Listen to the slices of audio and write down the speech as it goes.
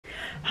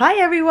Hi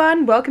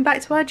everyone, welcome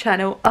back to our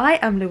channel. I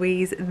am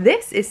Louise,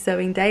 this is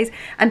Sewing Days,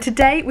 and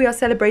today we are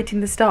celebrating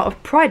the start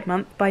of Pride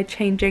Month by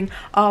changing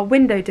our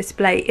window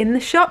display in the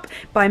shop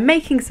by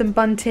making some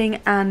bunting,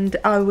 and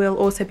I will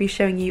also be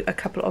showing you a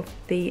couple of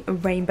the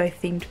rainbow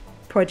themed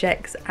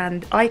projects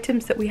and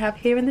items that we have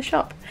here in the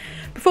shop.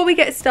 Before we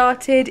get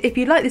started, if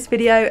you like this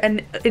video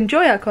and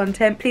enjoy our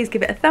content, please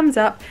give it a thumbs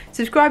up,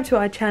 subscribe to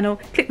our channel,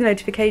 click the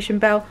notification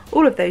bell,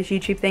 all of those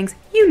YouTube things.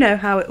 You know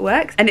how it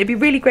works, and it'd be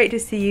really great to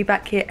see you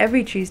back here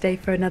every Tuesday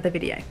for another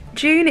video.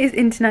 June is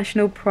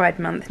International Pride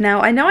Month.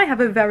 Now, I know I have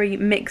a very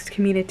mixed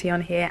community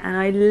on here, and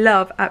I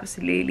love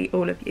absolutely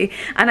all of you,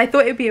 and I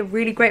thought it would be a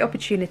really great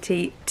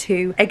opportunity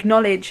to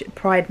acknowledge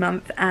Pride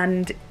Month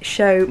and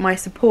show my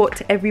support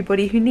to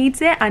everybody who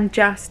needs it, and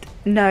just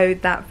know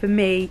that for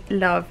me,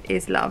 love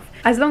is love.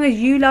 As long as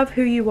you love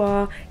who you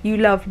are, you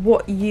love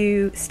what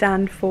you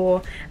stand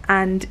for,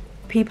 and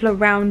people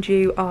around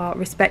you are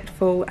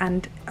respectful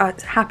and are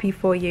happy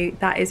for you,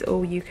 that is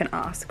all you can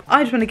ask.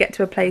 I just want to get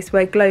to a place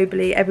where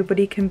globally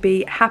everybody can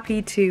be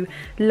happy to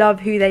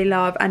love who they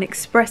love and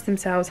express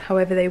themselves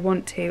however they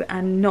want to,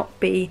 and not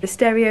be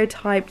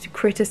stereotyped,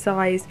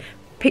 criticised,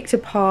 picked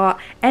apart,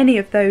 any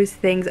of those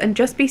things, and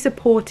just be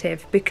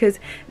supportive, because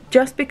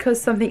just because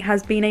something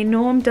has been a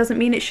norm doesn't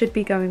mean it should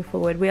be going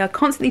forward. We are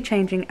constantly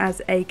changing as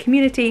a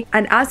community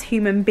and as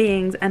human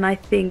beings, and I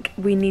think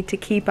we need to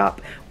keep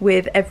up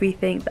with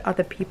everything that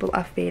other people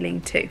are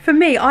feeling too. For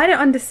me, I don't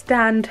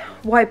understand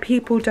why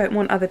people don't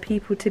want other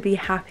people to be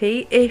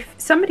happy. If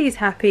somebody's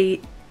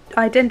happy,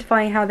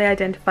 identifying how they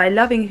identify,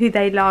 loving who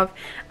they love,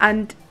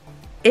 and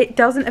it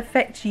doesn't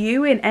affect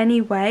you in any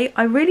way,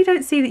 I really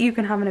don't see that you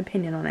can have an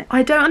opinion on it.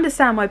 I don't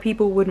understand why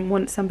people wouldn't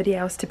want somebody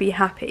else to be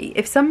happy.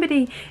 If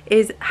somebody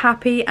is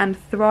happy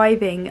and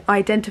thriving,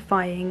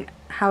 identifying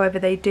however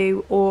they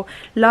do, or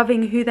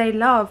loving who they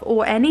love,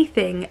 or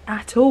anything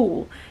at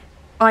all,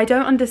 I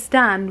don't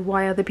understand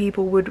why other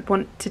people would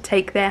want to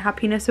take their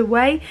happiness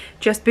away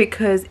just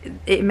because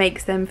it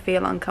makes them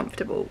feel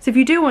uncomfortable. So if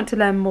you do want to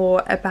learn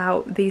more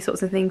about these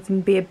sorts of things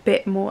and be a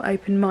bit more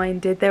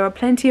open-minded, there are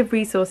plenty of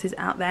resources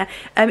out there.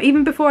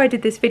 Even before I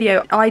did this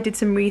video, I did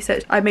some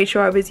research. I made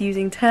sure I was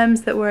using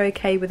terms that were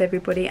okay with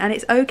everybody, and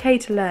it's okay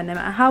to learn. No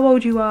matter how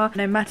old you are,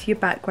 no matter your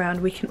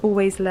background, we can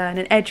always learn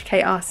and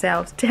educate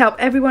ourselves to help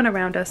everyone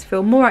around us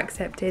feel more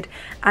accepted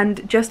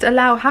and just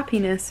allow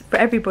happiness for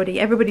everybody.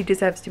 Everybody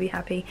deserves to be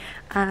happy,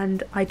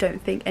 and I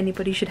don't think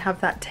anybody should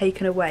have that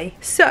taken away.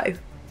 So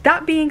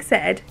that being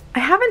said, I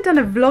haven't done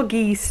a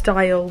vloggy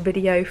style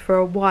video for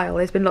a while.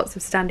 There's been lots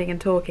of standing and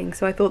talking,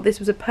 so I thought this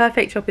was a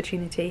perfect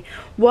opportunity,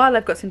 while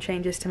I've got some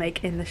changes to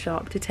make in the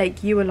shop, to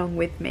take you along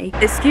with me.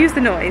 Excuse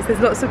the noise, there's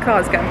lots of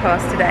cars going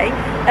past today,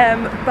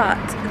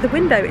 but the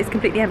window is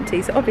completely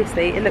empty, so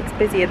obviously it looks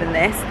busier than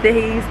this.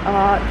 These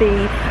are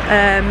the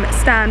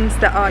stands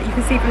that are, you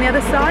can see from the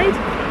other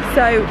side.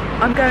 So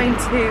I'm going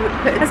to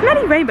put as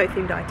many rainbow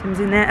themed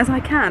items in there as I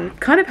can.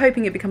 Kind of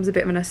hoping it becomes a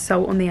bit of an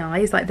assault on the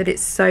eyes, like that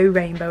it's so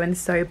rainbow and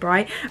so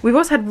bright. We've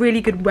also had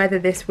really good weather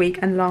this week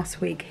and last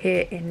week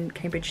here in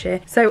Cambridgeshire,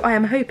 so I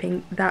am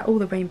hoping that all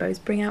the rainbows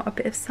bring out a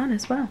bit of sun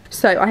as well.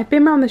 So I have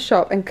been around the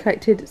shop and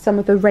collected some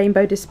of the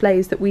rainbow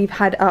displays that we've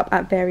had up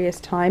at various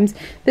times.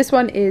 This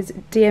one is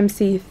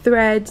DMC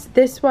threads.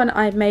 This one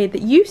I've made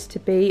that used to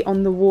be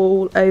on the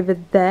wall over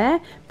there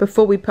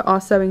before we put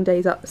our Sewing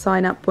Days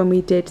sign up when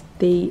we did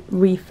the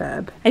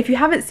refurb. If you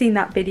haven't seen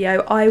that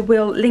video, I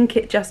will link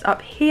it just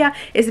up here.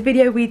 It's a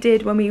video we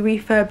did when we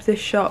refurbed the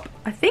shop.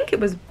 I think it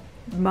was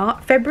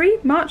March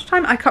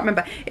time, I can't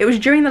remember. It was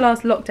during the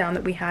last lockdown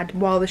that we had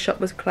while the shop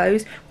was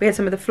closed. We had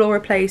some of the floor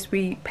replaced,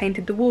 we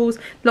painted the walls,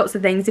 lots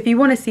of things. If you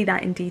want to see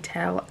that in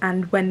detail,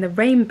 and when the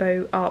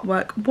rainbow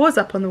artwork was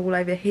up on the wall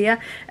over here,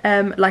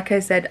 like I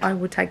said, I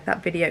will tag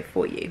that video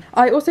for you.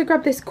 I also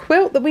grabbed this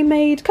quilt that we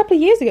made a couple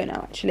of years ago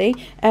now, actually,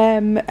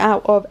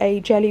 out of a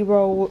jelly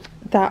roll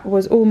that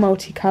was all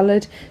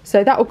multicoloured,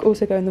 so that will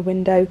also go in the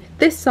window.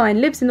 This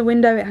sign lives in the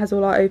window. It has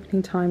all our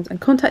opening times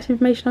and contact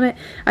information on it.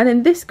 And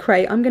then this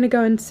crate, I'm going to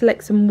go and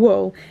select some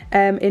wool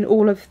in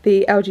all of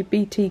the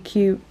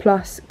LGBTQ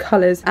plus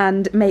colours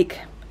and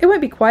make, it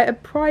won't be quite a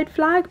pride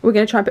flag. We're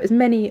going to try and put as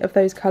many of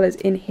those colours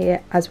in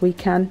here as we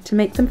can to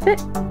make them fit.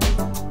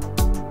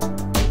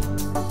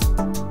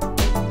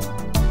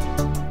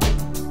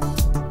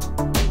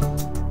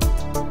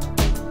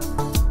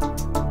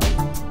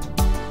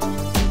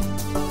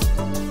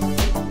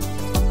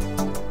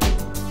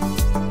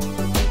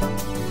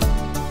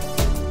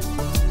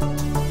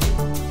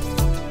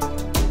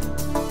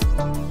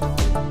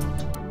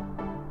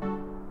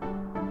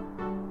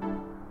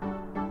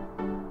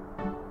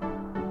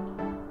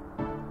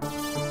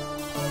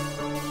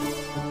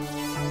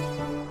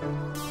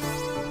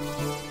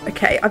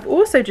 Okay, I've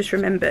also just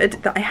remembered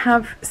that I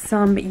have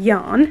some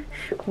yarn,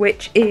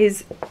 which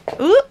is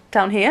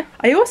down here.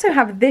 I also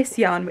have this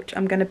yarn, which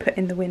I'm going to put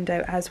in the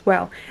window as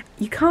well.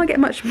 You can't get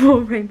much more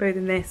rainbow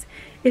than this.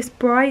 It's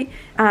bright,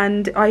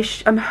 and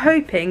I'm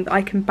hoping that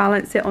I can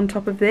balance it on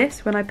top of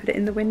this when I put it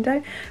in the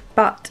window,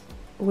 but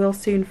we'll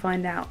soon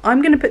find out.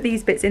 I'm going to put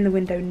these bits in the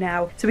window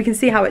now so we can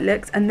see how it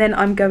looks, and then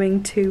I'm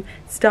going to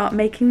start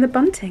making the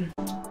bunting.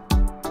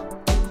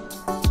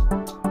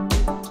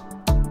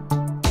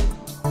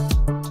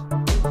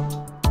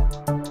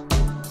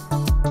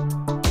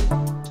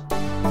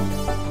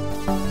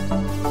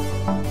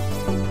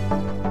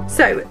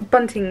 So,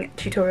 bunting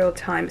tutorial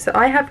time. So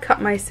I have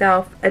cut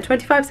myself a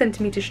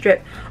 25cm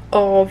strip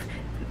of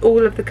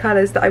all of the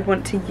colours that I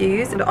want to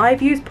use, and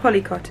I've used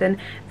polycotton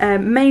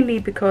mainly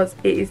because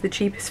it is the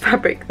cheapest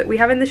fabric that we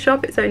have in the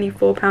shop. It's only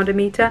 £4 a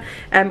metre.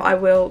 I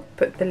will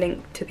put the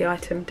link to the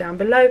item down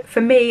below.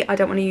 For me, I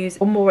don't want to use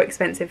a more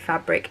expensive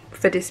fabric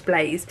for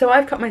displays, so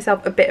I've cut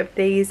myself a bit of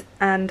these,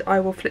 and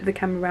I will flip the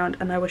camera around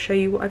and I will show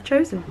you what I've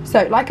chosen.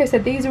 So like I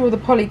said, these are all the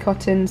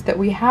polycottons that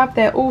we have.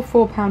 They're all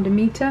 £4 a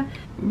metre.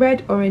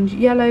 Red, orange,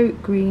 yellow,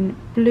 green,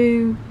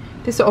 blue,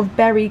 this sort of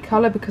berry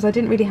colour because I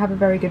didn't really have a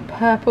very good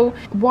purple,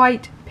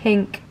 white,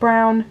 pink,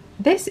 brown.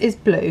 This is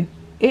blue.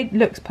 It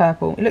looks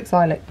purple, it looks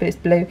lilac, but it's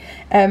blue,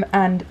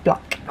 and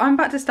black. I'm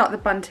about to start the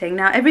bunting.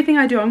 Now everything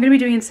I do I'm going to be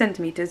doing in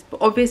centimetres, but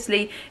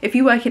obviously if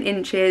you work in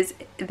inches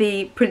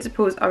the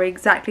principles are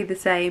exactly the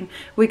same.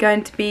 We're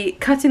going to be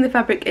cutting the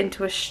fabric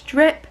into a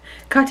strip,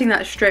 cutting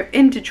that strip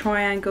into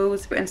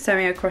triangles and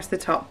sewing across the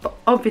top, but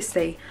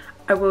obviously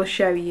I will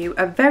show you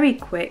a very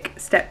quick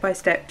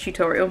step-by-step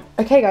tutorial.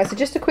 Okay guys, so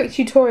just a quick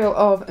tutorial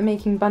of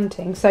making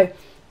bunting. So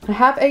I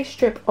have a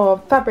strip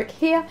of fabric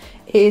here.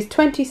 It is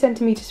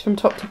 20cm from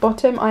top to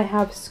bottom. I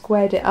have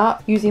squared it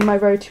up using my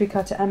rotary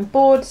cutter and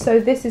board. So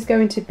this is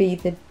going to be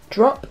the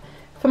drop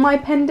for my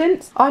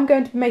pendants. I'm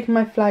going to be making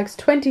my flags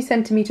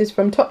 20cm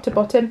from top to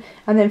bottom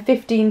and then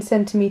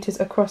 15cm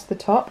across the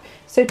top.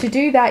 So to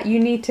do that you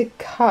need to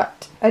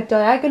cut a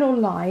diagonal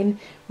line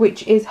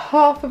which is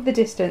half of the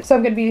distance. So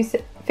I'm going to be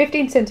using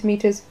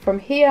 15cm from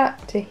here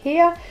to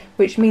here,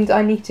 which means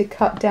I need to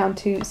cut down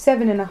to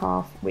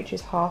 7.5, which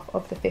is half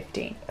of the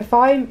 15. If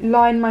I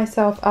line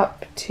myself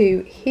up to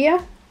here,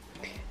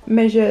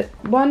 measure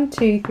 1,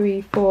 2,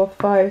 3, 4,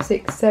 5,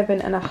 6,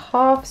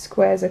 7.5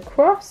 squares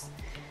across,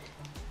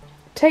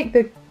 take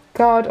the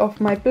guard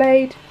off my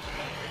blade,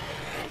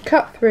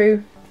 cut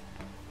through,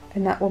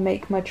 and that will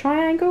make my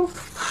triangle.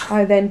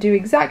 I then do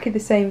exactly the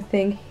same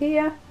thing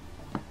here,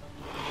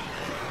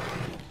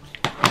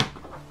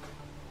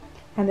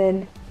 and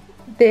then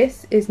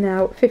this is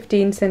now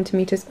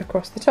 15cm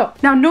across the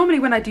top. Now normally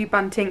when I do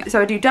bunting,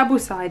 so I do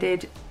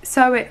double-sided,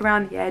 sew it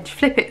around the edge,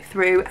 flip it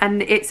through,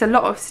 and it's a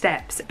lot of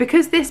steps.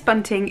 Because this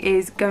bunting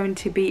is going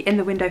to be in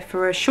the window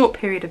for a short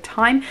period of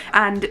time,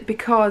 and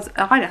because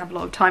I don't have a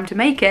lot of time to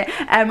make it,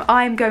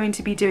 I'm going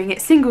to be doing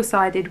it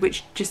single-sided,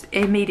 which just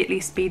immediately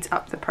speeds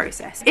up the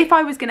process. If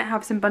I was going to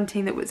have some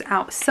bunting that was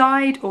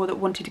outside or that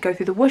wanted to go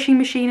through the washing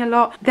machine a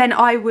lot, then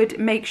I would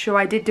make sure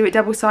I did do it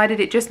double-sided.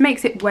 It just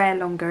makes it wear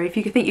longer. If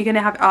you think you're going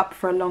to have it up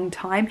for a long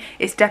time,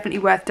 it's definitely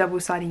worth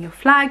double-siding your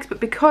flags. But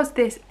because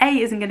this A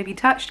isn't going to be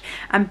touched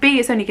and B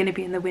is only going to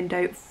be in the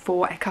window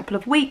for a couple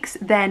of weeks,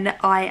 then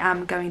I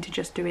am going to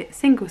just do it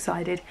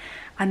single-sided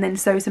and then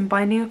sew some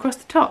binding across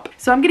the top.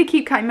 So I'm going to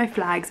keep cutting my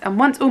flags, and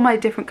once all my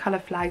different colour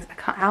flags are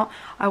cut out,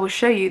 I will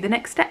show you the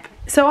next step.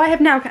 So I have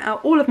now cut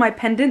out all of my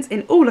pendants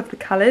in all of the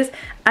colours,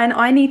 and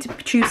I need to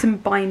choose some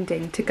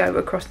binding to go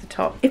across the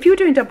top. If you're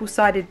doing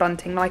double-sided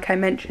bunting like I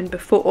mentioned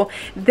before,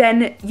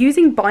 then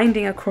using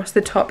binding across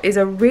the top is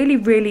a really,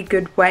 really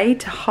good way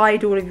to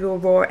hide all of your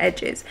raw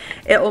edges.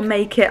 It'll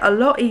make it a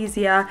lot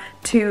easier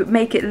to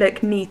make it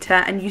look neater,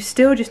 and you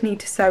still just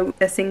need to sew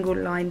a single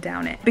line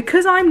down it.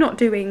 Because I'm not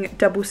doing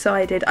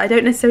double-sided, I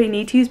don't necessarily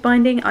need to use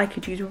binding. I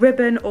could use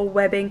ribbon or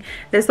webbing.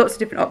 There's lots of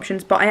different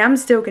options, but I am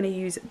still going to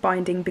use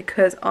binding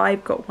because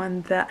I've got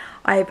one that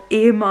I've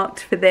earmarked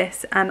for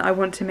this, and I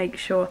want to make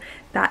sure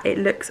that it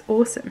looks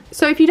awesome.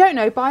 So if you don't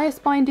know, bias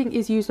binding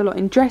is used a lot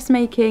in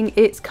dressmaking.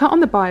 It's cut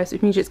on the bias,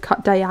 which means it's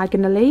cut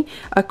diagonally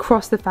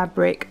across the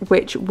fabric,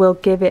 which will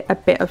give it a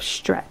bit of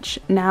stretch.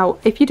 Now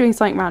if you're doing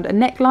something around a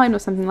neckline or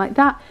something like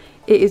that,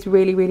 it is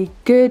really, really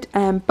good,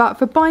 but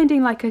for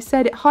binding, like I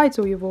said, it hides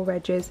all your raw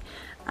edges,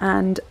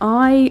 and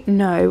I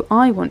know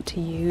I want to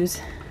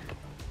use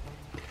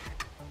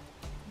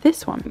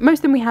this one. Most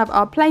of them we have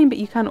are plain, but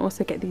you can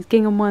also get these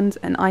gingham ones,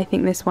 and I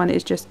think this one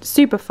is just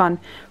super fun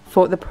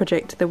for the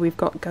project that we've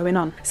got going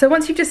on. So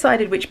once you've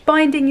decided which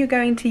binding you're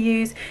going to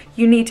use,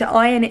 you need to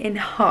iron it in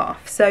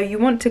half. So you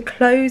want to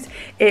close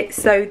it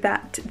so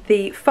that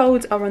the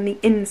folds are on the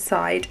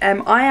inside.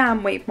 I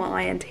am waiting for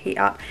my iron to heat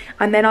up,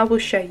 and then I will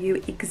show you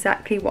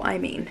exactly what I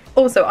mean.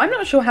 Also, I'm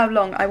not sure how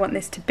long I want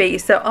this to be,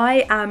 so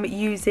I am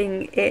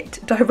using it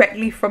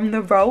directly from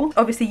the roll.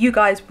 Obviously you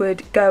guys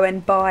would go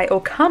and buy,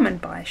 or come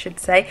and buy I should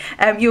say,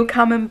 you'll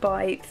come and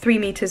buy 3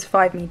 meters,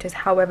 5 meters,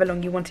 however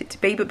long you want it to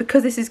be, but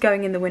because this is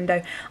going in the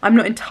window, I'm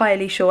not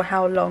entirely sure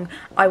how long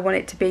I want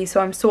it to be,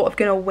 so I'm sort of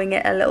going to wing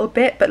it a little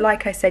bit, but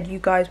like I said, you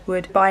guys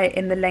would buy it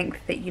in the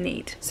length that you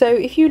need. So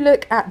if you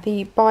look at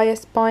the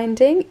bias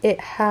binding, it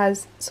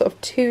has sort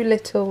of 2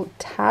 little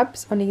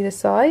tabs on either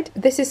side.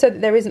 This is so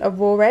that there isn't a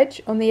raw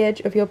edge on the edge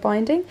of your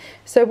binding.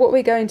 So what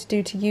we're going to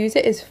do to use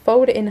it is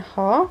fold it in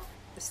half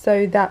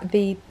so that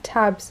the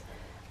tabs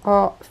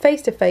are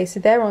face to face, so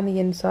they're on the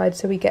inside,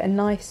 so we get a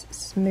nice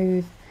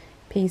smooth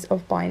piece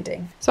of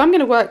binding. So I'm going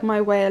to work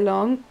my way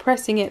along,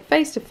 pressing it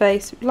face to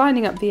face,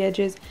 lining up the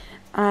edges,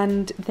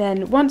 and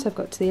then once I've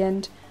got to the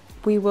end,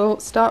 we will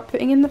start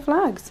putting in the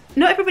flags.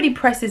 Not everybody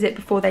presses it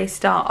before they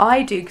start.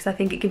 I do, because I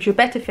think it gives you a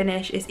better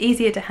finish, it's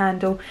easier to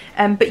handle,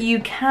 but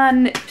you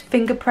can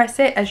finger press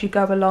it as you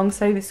go along,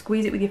 so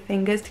squeeze it with your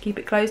fingers to keep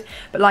it closed.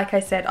 But like I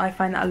said, I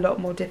find that a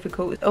lot more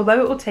difficult.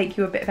 Although it will take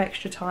you a bit of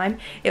extra time,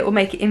 it will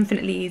make it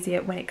infinitely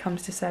easier when it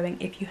comes to sewing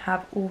if you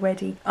have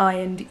already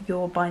ironed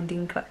your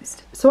binding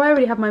closed. So I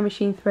already have my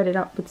machine threaded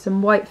up with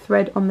some white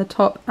thread on the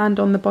top and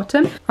on the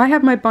bottom. I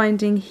have my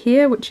binding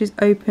here, which is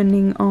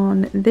opening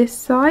on this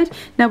side.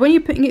 Now when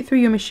you're putting it through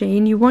your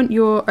machine, you want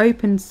your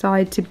open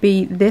side to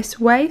be this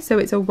way, so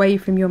it's away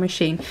from your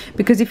machine,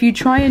 because if you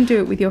try and do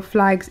it with your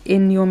flags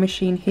in your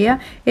machine here,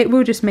 it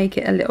will just make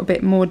it a little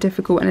bit more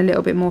difficult and a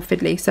little bit more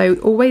fiddly. So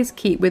always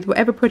keep, with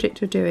whatever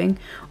project you're doing,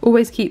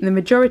 always keep the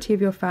majority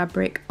of your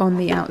fabric on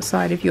the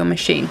outside of your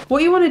machine.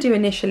 What you want to do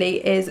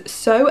initially is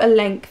sew a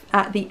length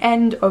at the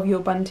end of your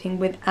bunting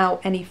without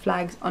any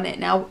flags on it.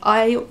 Now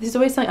this is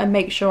always something I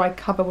make sure I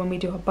cover when we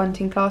do our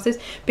bunting classes,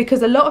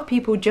 because a lot of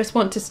people just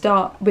want to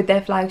start with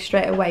their flags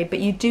straight away, but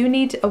you do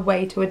need a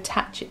way to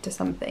attach it to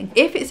something.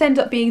 If it ends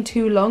up being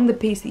too long, the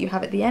piece that you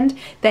have at the end,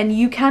 then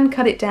you can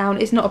cut it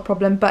down, it's not a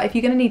problem. But if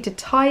you're going to need to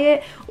tie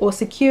it or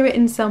secure it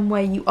in some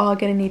way, you are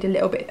going to need a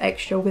little bit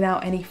extra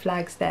without any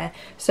flags there.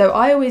 So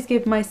I always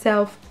give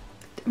myself,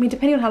 I mean,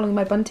 depending on how long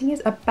my bunting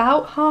is,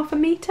 about ½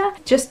 meter,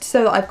 just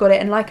so that I've got it.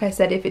 And like I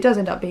said, if it does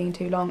end up being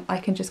too long, I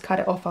can just cut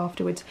it off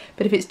afterwards.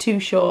 But if it's too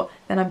short,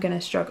 then I'm going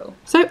to struggle.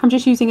 So I'm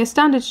just using a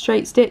standard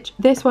straight stitch.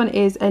 This one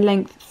is a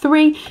length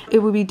 3. It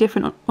will be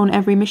different on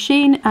every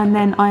machine. And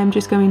then I am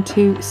just going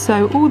to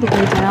sew all the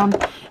way down,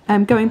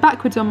 going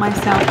backwards on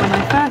myself when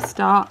I first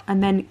start,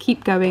 and then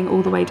keep going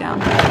all the way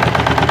down.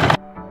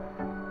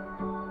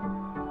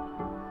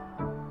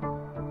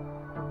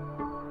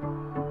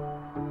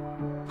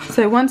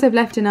 So once I've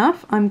left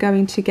enough, I'm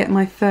going to get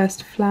my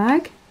first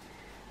flag.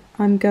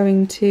 I'm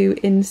going to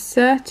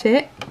insert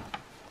it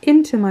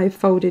into my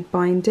folded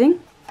binding,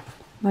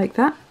 like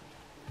that,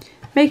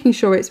 making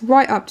sure it's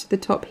right up to the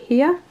top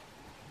here,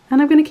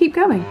 and I'm going to keep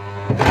going.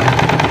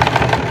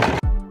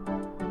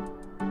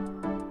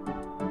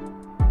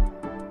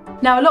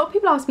 Now a lot of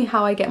people ask me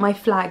how I get my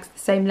flags the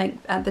same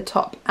length at the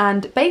top,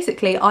 and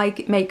basically I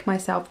make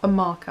myself a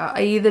marker.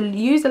 I either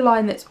use a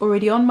line that's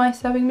already on my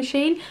sewing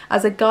machine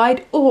as a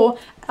guide, or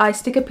I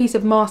stick a piece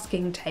of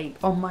masking tape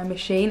on my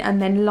machine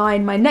and then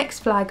line my next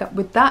flag up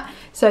with that,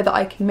 so that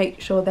I can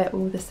make sure they're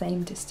all the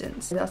same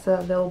distance. That's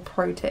a little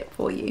pro tip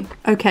for you.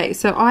 Okay,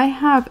 so I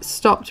have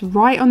stopped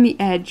right on the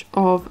edge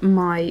of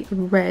my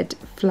red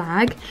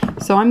flag,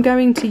 so I'm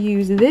going to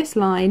use this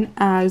line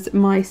as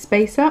my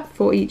spacer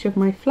for each of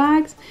my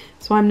flags.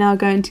 So I'm now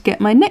going to get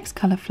my next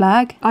colour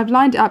flag. I've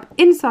lined it up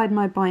inside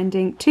my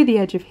binding to the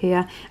edge of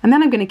here, and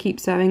then I'm going to keep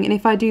sewing, and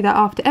if I do that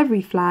after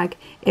every flag,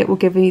 it will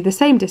give me the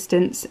same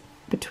distance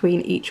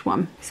between each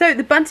one. So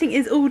the bunting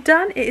is all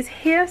done, it is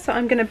here, so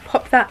I'm going to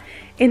pop that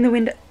in the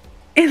window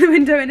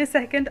in a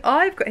second.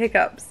 I've got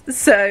hiccups,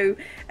 so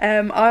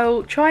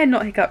I'll try and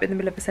not hiccup in the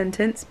middle of a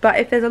sentence, but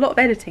if there's a lot of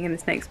editing in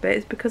this next bit,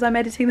 it's because I'm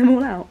editing them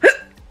all out.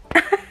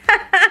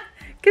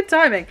 Good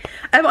timing.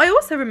 I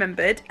also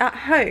remembered at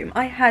home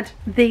I had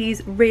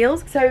these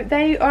reels, so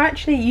they are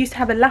actually used to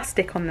have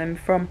elastic on them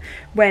from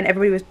when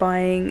everybody was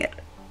buying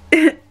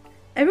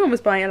everyone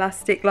was buying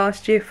elastic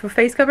last year for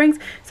face coverings,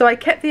 so I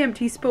kept the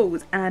empty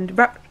spools and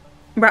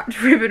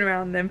wrapped ribbon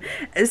around them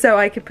so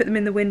I could put them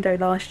in the window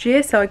last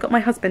year. So I got my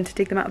husband to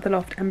dig them out of the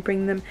loft and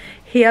bring them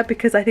here,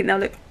 because I think they'll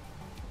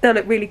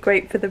look really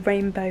great for the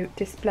rainbow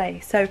display.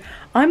 So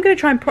I'm going to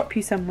try and prop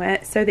you somewhere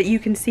so that you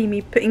can see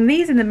me putting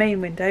these in the main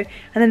window,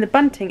 and then the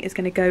bunting is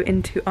going to go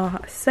into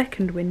our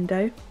second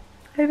window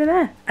over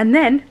there. And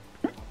then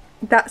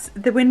that's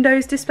the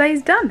window's display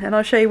is done, and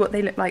I'll show you what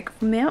they look like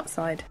from the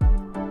outside.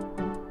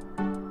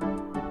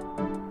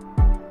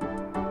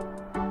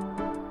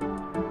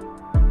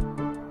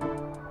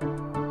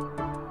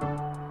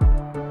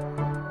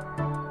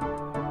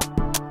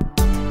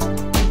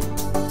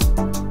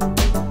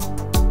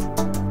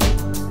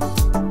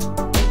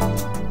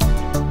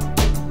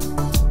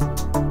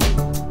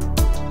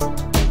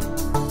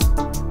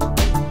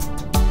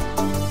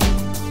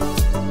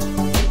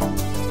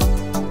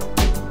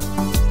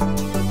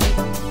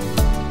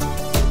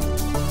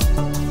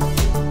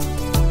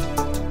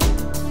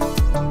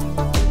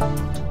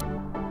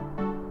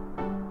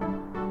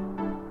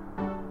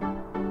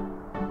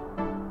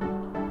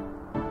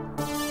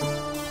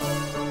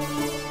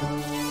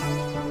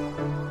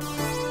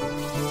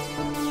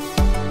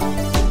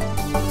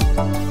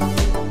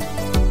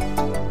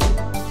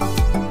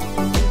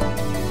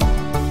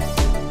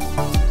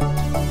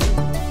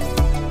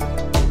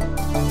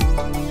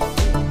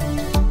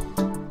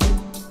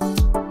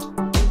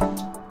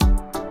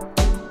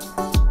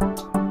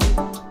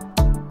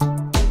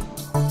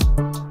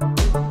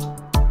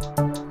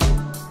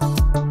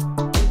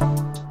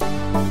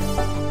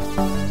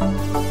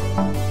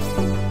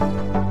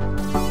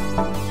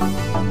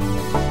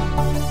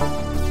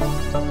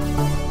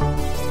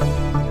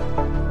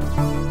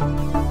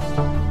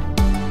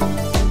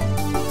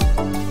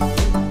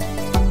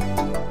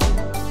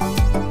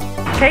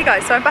 Okay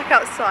guys, so I'm back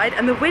outside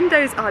and the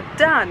windows are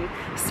done.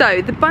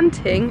 So the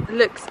bunting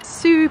looks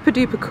super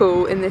duper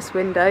cool in this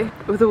window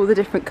with all the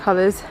different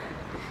colours.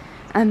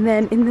 And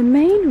then in the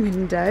main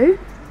window,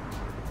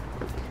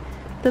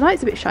 the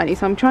light's a bit shiny,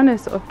 so I'm trying to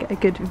sort of get a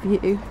good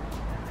view.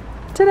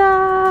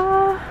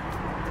 Ta-da!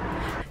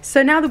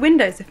 So now the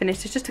windows are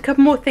finished, there's just a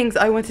couple more things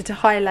I wanted to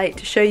highlight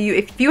to show you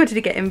if you wanted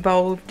to get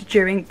involved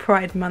during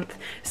Pride Month.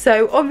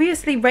 So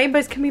obviously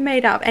rainbows can be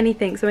made out of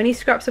anything, so any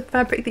scraps of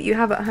fabric that you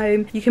have at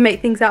home, you can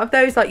make things out of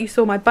those. Like you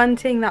saw my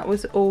bunting, that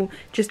was all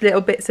just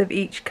little bits of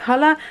each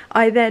colour.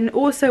 I then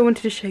also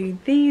wanted to show you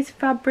these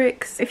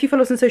fabrics. If you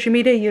follow us on social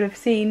media, you'll have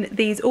seen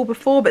these all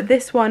before, but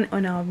this one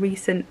on our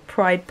recent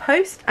Pride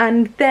post.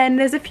 And then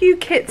there's a few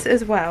kits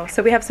as well.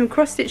 So we have some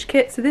cross-stitch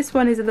kits. So this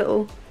one is a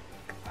little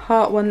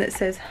heart one that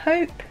says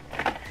hope.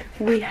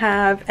 We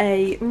have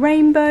a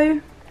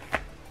rainbow,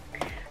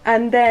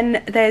 and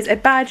then there's a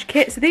badge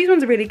kit. So these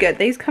ones are really good.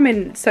 These come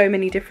in so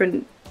many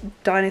different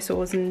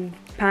dinosaurs and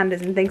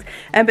pandas and things,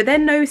 but they're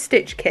no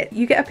stitch kit.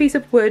 You get a piece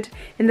of wood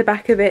in the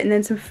back of it and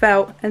then some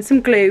felt and some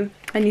glue,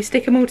 and you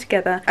stick them all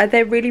together.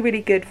 They're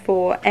really good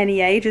for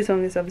any age, as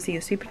long as obviously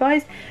you're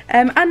supervised.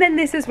 And then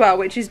this as well,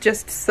 which is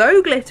just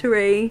so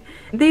glittery.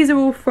 These are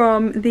all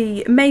from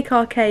the Make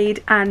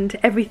Arcade, and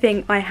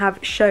everything I have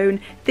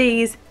shown,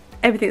 these,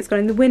 everything that's gone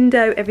in the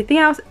window, everything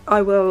else,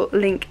 I will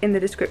link in the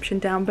description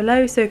down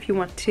below. So if you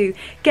want to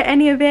get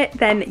any of it,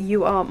 then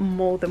you are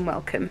more than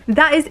welcome.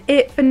 That is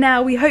it for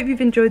now. We hope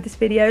you've enjoyed this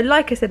video.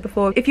 Like I said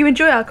before, if you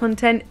enjoy our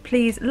content,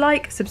 please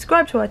like,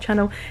 subscribe to our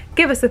channel,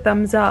 give us a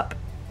thumbs up,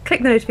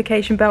 click the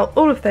notification bell,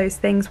 all of those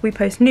things. We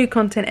post new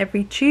content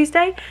every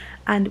Tuesday,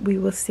 and we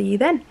will see you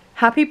then.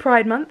 Happy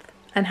Pride Month,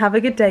 and have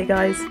a good day,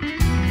 guys.